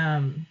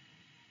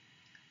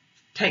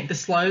take the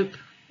slope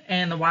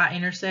and the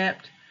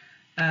y-intercept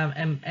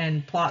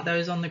and plot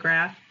those on the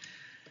graph.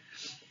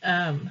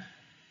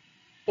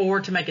 Or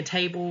to make a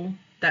table.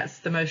 That's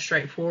the most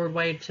straightforward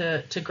way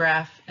to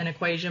graph an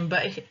equation.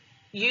 But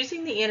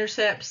using the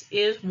intercepts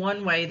is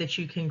one way that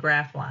you can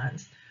graph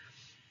lines.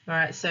 All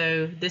right,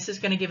 so this is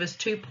going to give us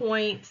 2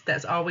 points.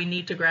 That's all we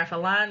need to graph a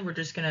line. We're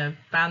just going to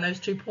find those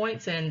 2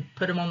 points and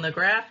put them on the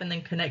graph and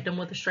then connect them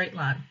with a straight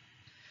line.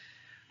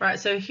 All right,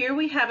 so here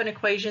we have an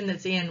equation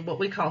that's in what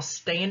we call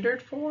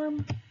standard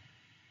form. All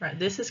right,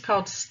 this is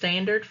called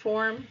standard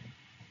form.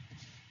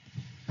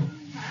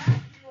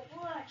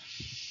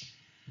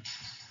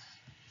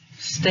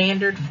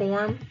 Standard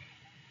form.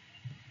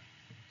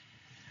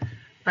 All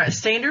right,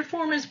 standard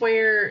form is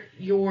where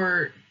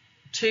your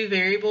two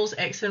variables,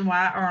 x and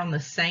y, are on the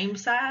same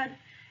side,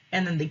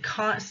 and then the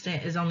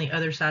constant is on the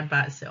other side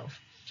by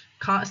itself.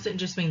 Constant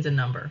just means a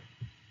number.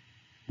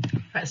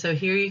 All right, so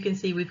here you can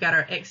see we've got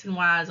our x and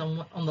y's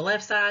on the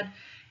left side,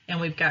 and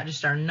we've got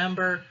just our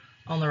number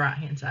on the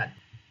right-hand side.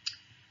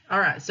 All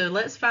right, so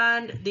let's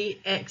find the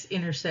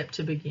x-intercept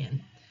to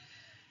begin.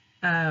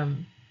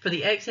 For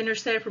the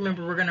x-intercept,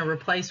 remember we're going to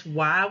replace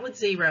y with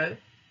 0,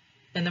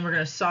 and then we're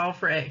going to solve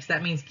for x.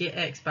 That means get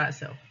x by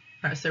itself.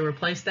 All right, so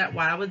replace that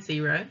y with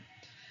 0.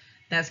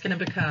 That's going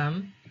to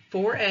become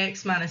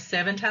 4x minus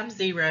 7 times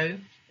 0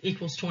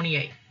 equals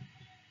 28.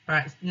 All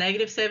right,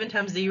 negative 7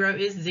 times 0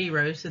 is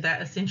 0, so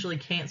that essentially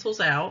cancels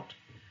out.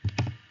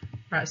 All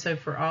right, so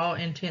for all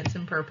intents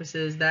and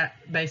purposes, that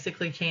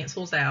basically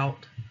cancels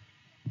out.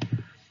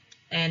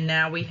 And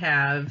now we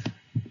have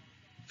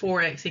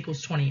 4x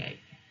equals 28.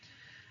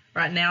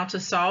 Right, now to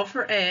solve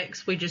for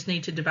x, we just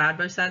need to divide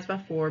both sides by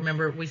 4.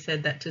 Remember, we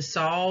said that to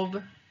solve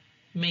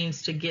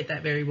means to get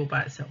that variable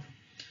by itself.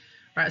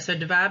 All right, so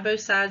divide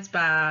both sides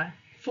by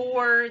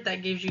 4.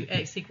 That gives you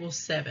x equals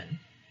 7.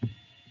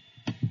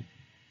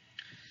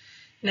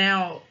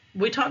 Now,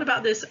 we talked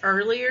about this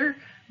earlier,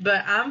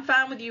 but I'm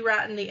fine with you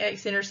writing the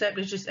x-intercept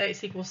as just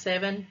x equals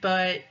 7.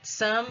 But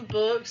some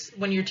books,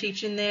 when you're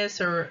teaching this,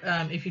 or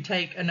if you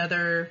take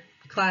another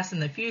class in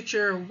the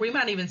future, we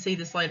might even see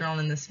this later on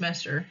in the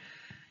semester,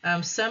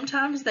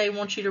 sometimes they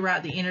want you to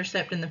write the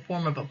intercept in the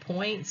form of a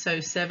point.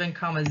 So 7,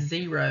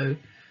 0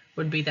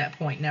 would be that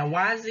point. Now,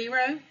 why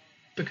 0?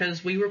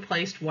 Because we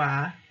replaced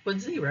y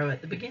with 0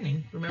 at the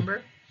beginning,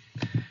 remember?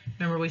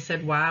 Remember we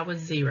said y was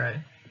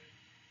 0.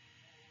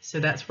 So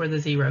that's where the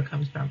 0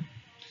 comes from.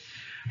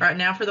 All right,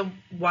 now for the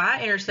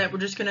y-intercept, we're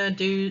just going to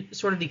do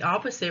sort of the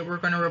opposite. We're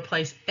going to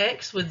replace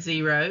x with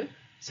 0.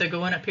 So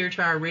going up here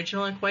to our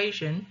original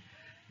equation,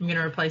 I'm going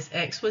to replace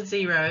x with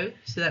 0.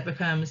 So that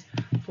becomes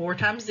 4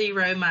 times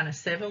 0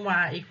 minus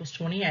 7y equals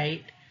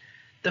 28.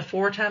 The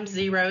 4 times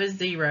 0 is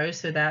 0,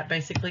 so that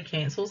basically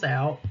cancels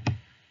out.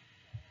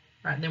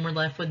 All right, then we're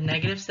left with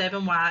negative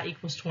 7y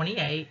equals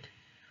 28.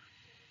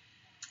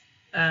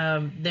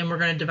 Then we're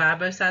going to divide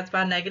both sides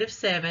by negative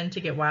 7 to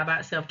get y by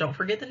itself. Don't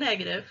forget the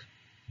negative.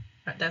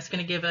 All right, that's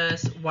going to give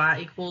us y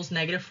equals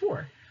negative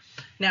 4.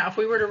 Now, if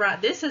we were to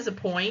write this as a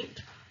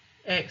point,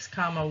 x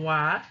comma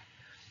y,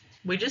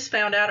 we just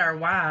found out our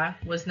y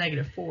was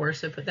negative 4,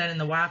 so put that in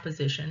the y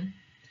position,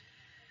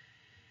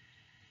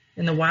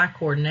 in the y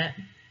coordinate.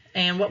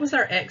 And what was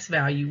our x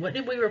value? What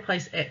did we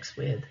replace x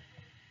with?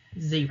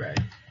 0.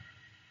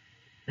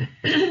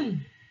 All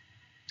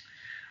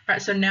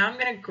right, so now I'm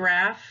going to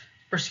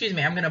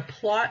I'm going to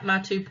plot my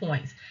 2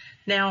 points.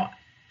 Now,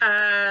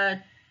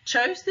 I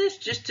chose this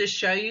just to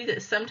show you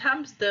that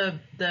sometimes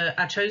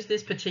I chose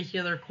this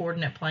particular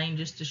coordinate plane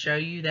just to show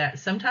you that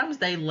sometimes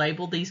they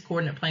label these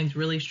coordinate planes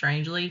really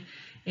strangely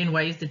in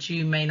ways that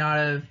you may not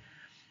have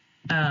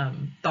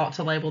thought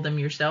to label them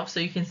yourself. So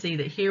you can see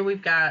that here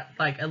we've got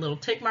like a little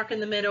tick mark in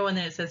the middle, and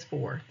then it says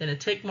 4, then a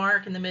tick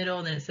mark in the middle,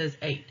 and then it says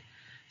 8.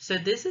 So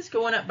this is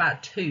going up by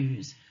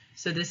 2s.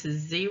 So this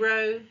is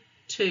 0,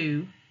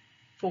 2,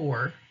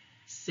 4,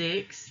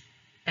 6,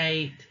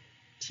 8,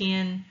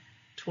 10,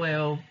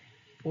 12,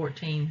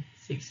 14,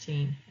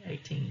 16,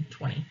 18,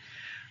 20. All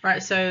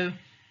right, so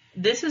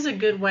this is a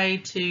good way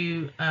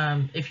to,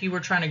 if you were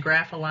trying to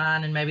graph a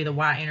line and maybe the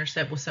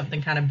y-intercept was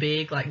something kind of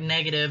big, like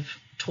negative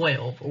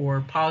 12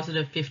 or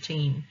positive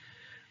 15.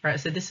 All right,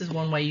 so this is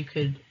one way you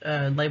could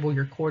label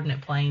your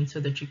coordinate plane so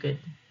that you could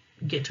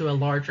get to a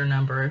larger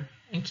number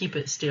and keep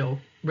it still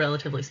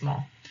relatively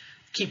small.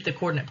 Keep the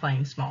coordinate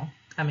plane small,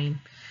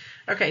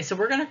 Okay, so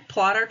we're going to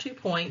plot our 2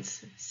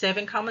 points,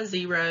 7,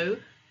 0,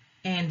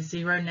 and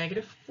 0,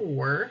 negative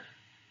 4.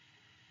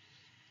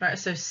 All right,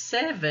 so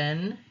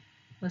 7,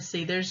 let's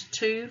see, there's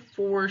 2,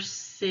 4,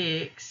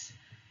 6,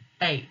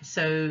 8.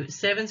 So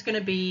 7 is going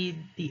to be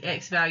the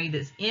x value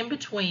that's in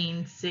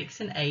between 6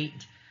 and 8.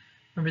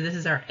 Remember, this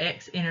is our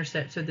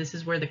x-intercept, so this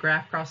is where the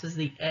graph crosses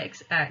the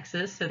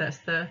x-axis, so that's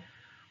the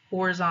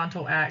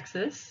horizontal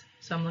axis.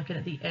 So I'm looking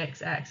at the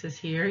x-axis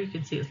here. You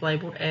can see it's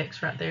labeled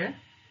X right there.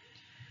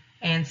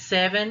 And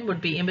 7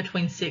 would be in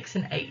between 6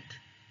 and 8.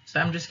 So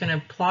I'm just going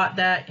to plot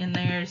that in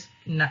there as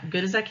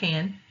good as I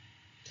can.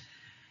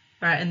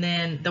 All right, and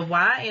then the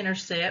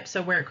y-intercept,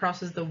 so where it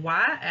crosses the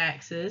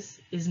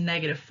y-axis, is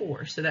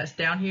 -4. So that's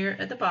down here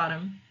at the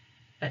bottom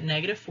at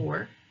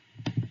 -4.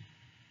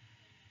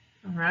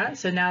 All right,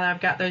 so now that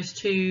I've got those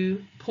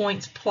 2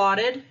 points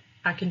plotted,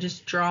 I can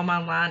just draw my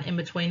line in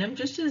between them,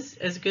 just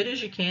as good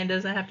as you can.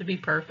 Doesn't have to be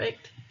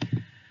perfect.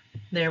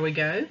 There we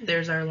go.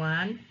 There's our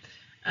line.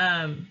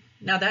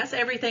 Now that's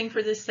everything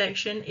for this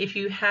section. If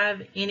you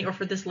have any, or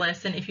for this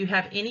lesson, if you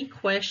have any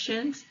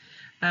questions,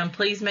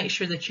 please make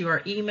sure that you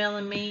are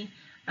emailing me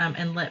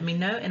and let me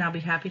know, and I'll be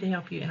happy to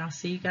help you. And I'll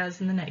see you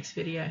guys in the next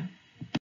video.